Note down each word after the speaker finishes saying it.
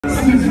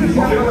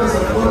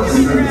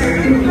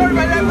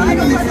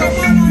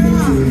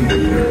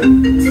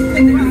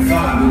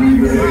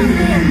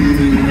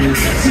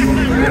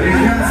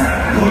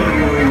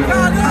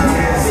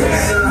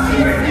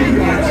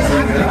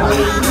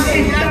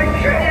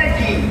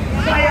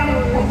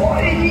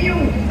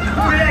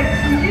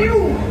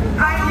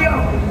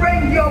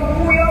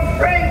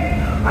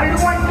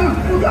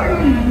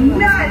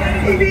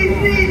Nasty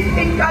business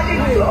in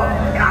Calypso.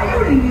 Are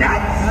you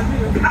nuts?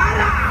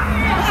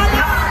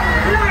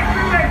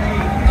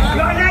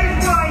 You're a nice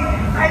boy.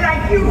 I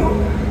like you.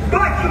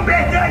 But you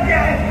better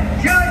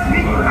just be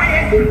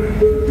quiet.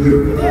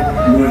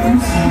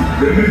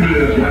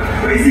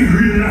 Is it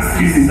real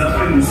nasty business? That's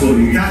why you saw it.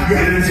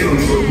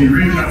 The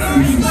real nasty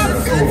business.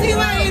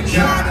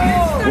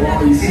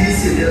 You see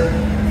this here?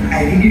 I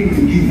think you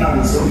will give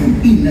out something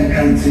in the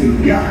country.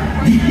 Yeah.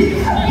 You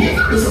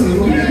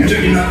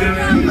checking out there?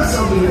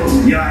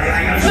 Yeah,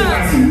 I got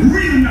some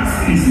real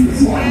nasty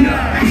business.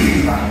 Yeah.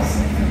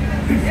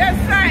 Yes,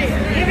 right.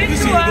 Give it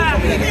to her.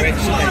 Give it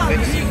to her.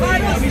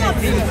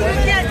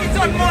 Yes, it's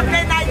on more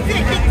than I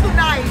take it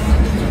tonight.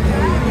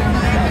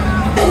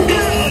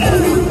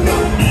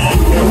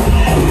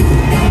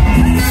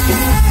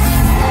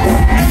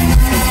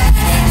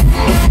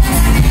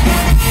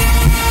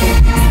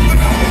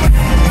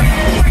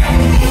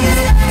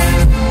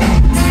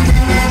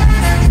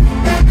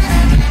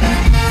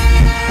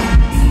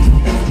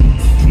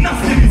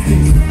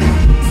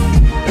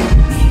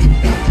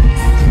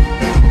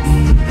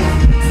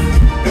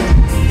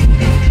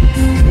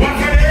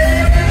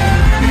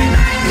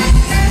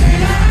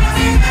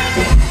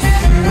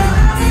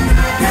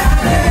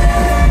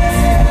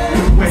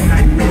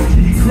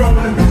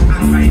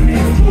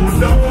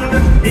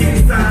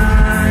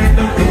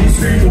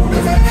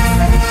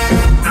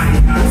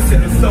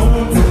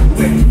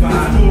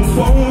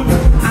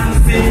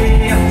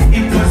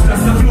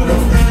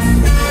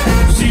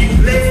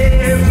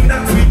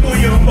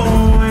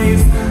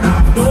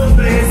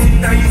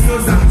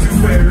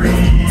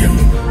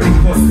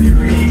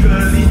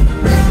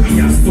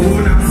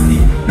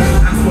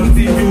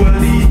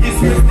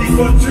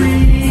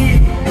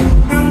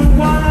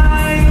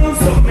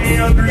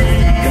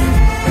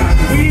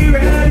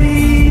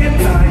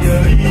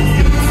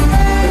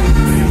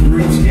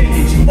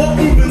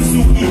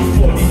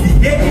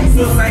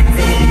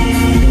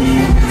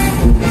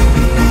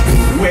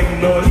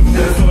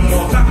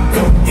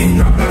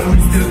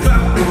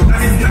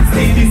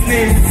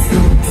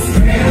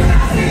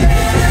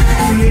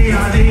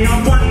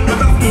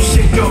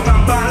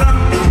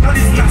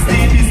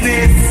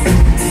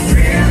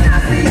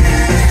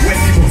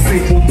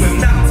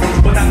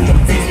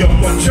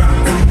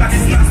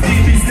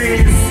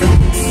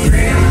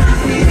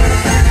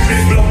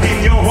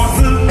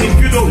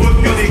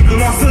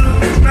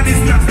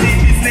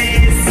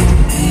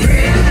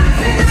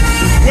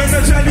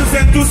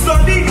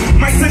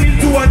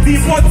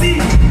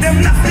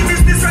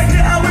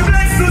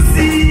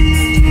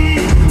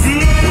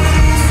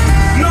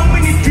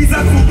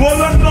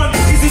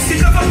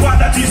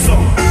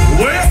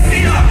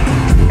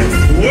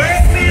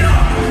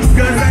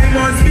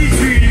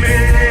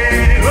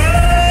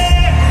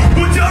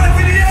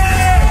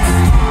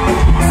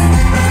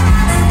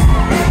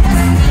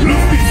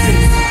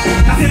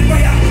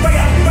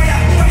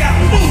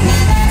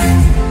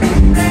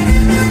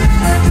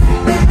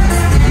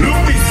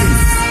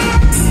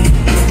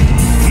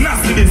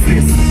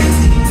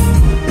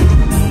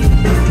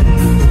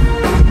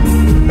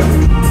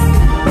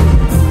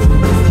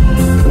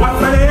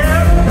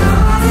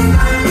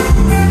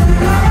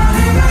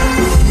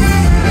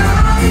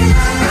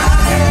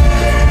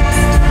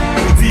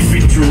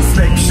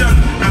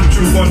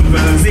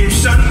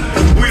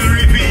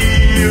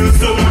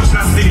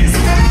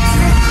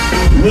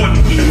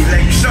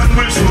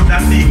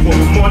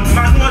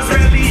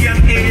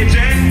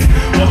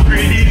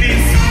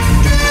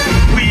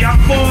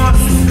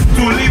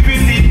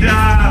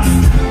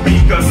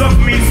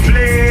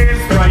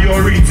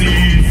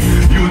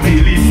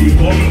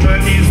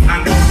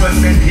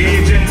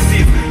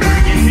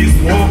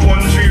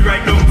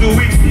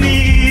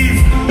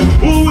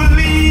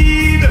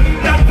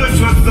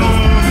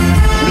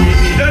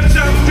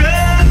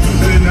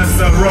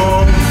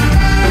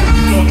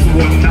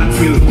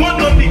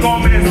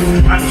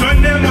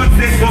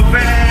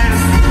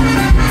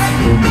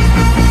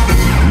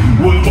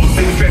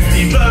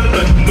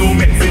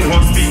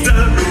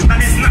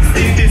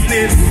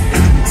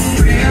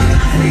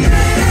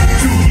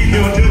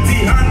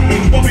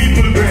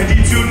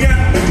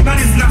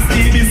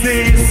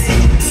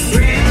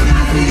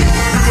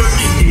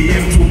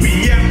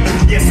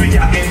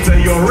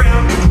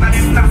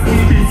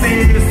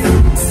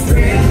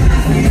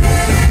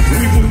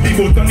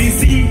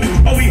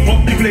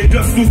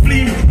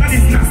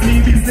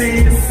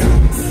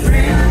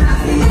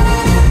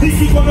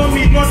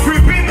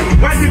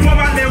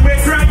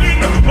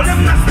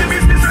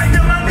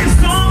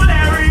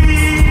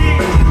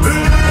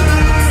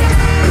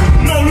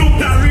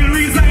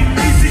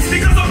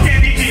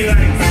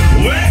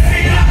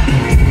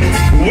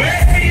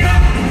 Wake me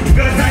up,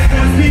 'cause I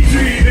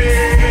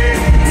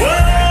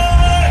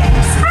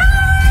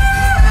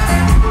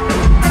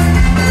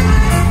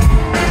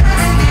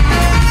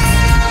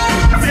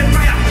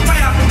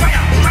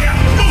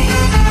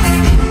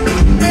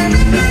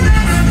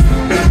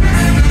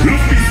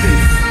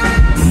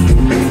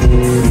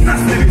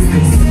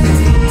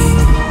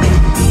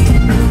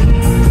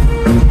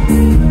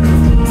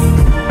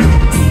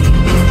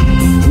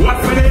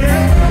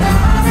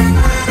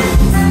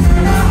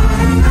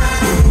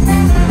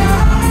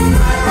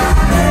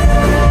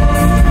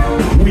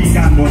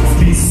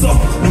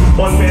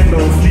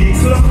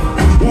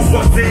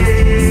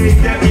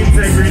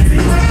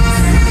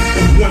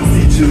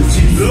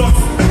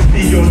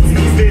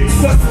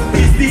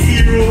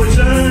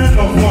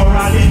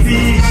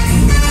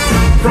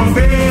From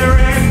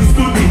parents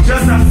to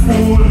teachers at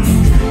school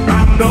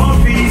and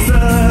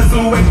officers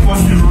who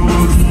enforce the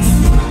rules.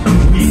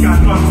 We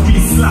cannot be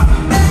slack,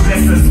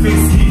 let us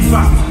face the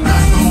fact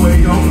that our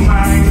young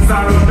minds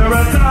are under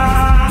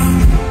attack.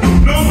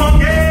 No more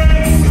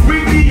games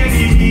with the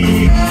enemy.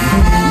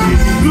 We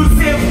need to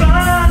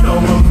safeguard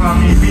our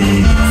family.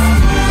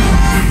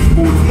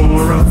 Good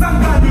morals and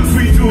values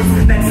we choose,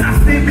 then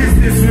nasty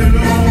business we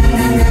lose.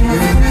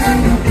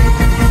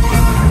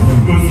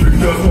 Go straight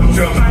to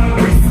culture man,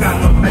 we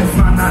stand up as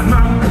man and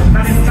man,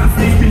 that is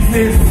nasty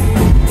business.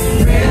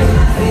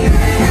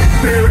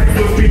 Parents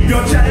don't beat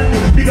your child,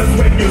 because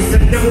when you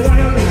send them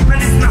wild,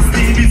 that is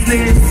nasty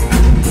business.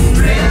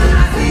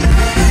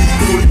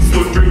 Police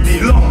don't break the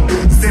law,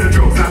 sell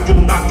drugs and go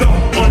back down,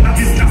 all that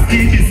is nasty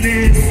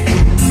business.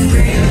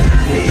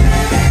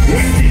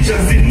 When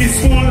teachers in the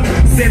school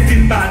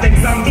setting bad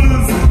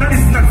examples, that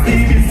is nasty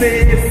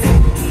business.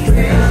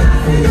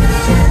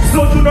 So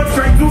do not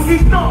try to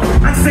ignore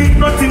and say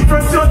nothing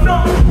from your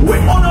door.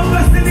 When all of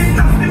us in it,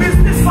 nasty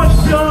business for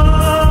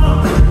sure.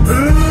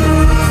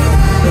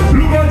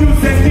 Look how you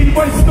send me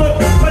voice note,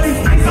 but it's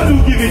nice how you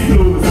give it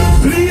close.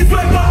 Please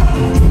wake up,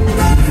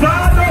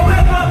 Father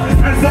wake up,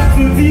 and stop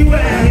to the way.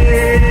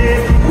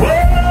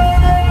 Way,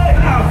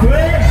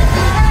 halfway.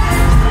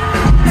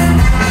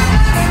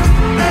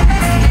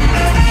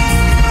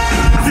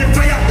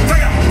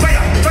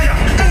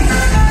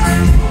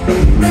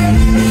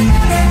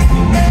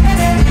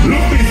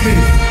 Look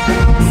business.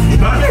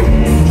 Balu,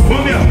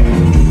 come here.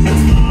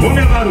 Come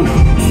here, Balu.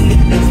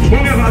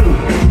 Come here, Balu.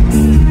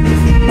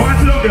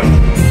 What's up there?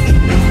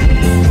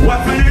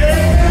 What's my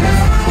name?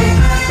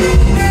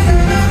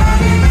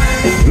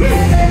 Look,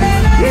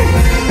 look.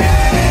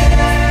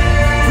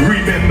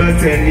 Remember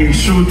 10 he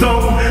shoot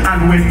up,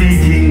 and when the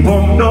king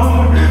come down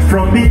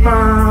from the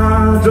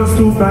man just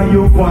to buy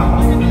your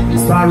quack.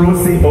 Sparrow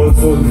say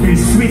also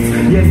fish sweet,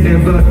 yet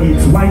never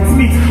eat white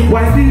meat.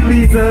 While the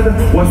lizard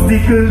was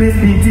tickling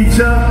the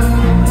teacher.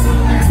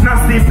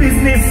 Nasty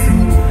business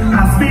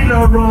has been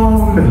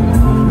around,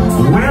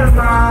 well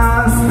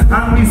mass,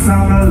 and we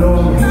sang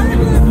along.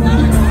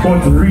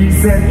 But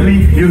recently,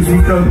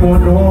 musical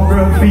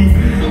pornography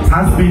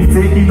has been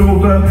taking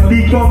over the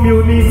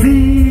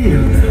community.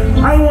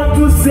 I want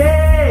to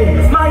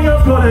say my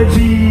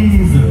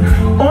apologies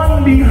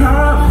on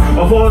behalf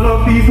of all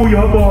of the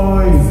Booyah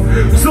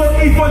boys. So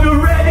if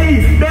you're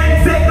ready,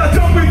 then take a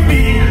jump with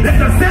me.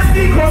 Let us set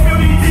the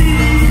community.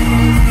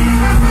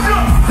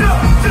 Jump,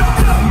 jump, jump,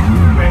 jump.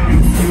 When you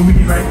see we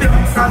right there,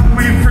 and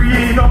we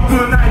free up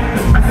tonight.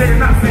 I say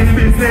nasty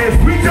business,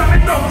 we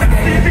jumping up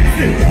nasty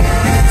business.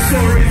 So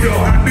raise your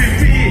hand with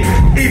me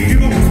if you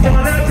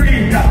all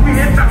agree that we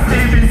ain't nasty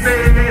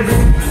business.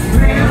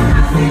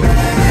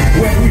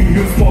 When we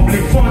use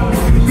public funds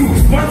to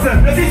sponsor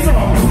the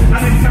song,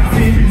 and it's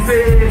nasty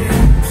business.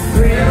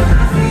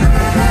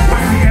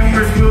 When we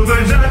embrace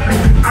version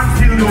and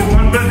still no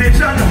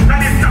conversation,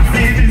 and it's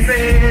nasty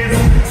business.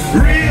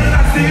 Real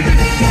nasty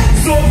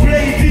business. So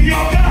play it in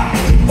your car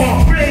or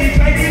play it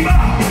by the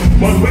bar,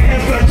 but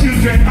wherever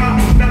children are,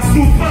 that's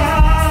too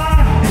far.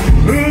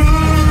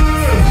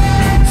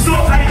 So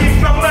I give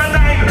number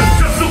 9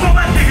 just to come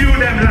and give you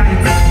them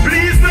lights.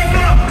 Please wake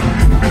up,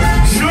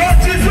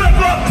 churches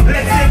wake up,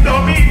 let's get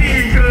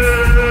Dominica.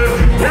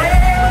 Hey,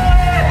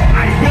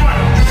 I got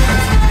it.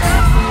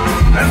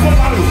 Let's go,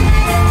 Malu.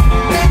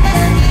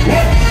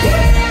 What?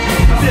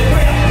 I said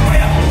fire,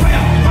 fire,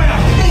 fire, fire.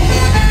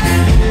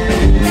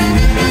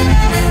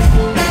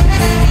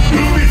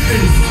 Do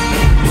business.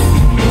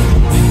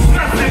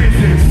 Nasty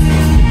business.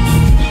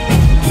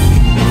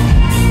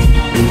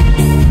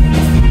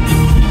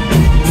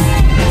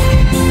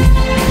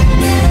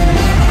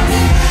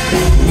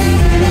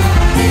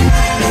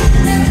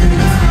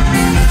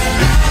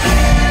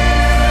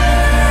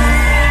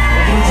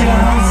 Put your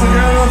hands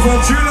together for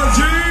Trilla G.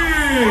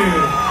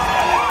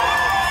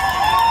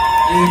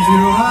 If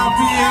you're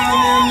happy and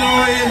you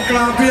know it,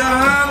 clap your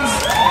hands.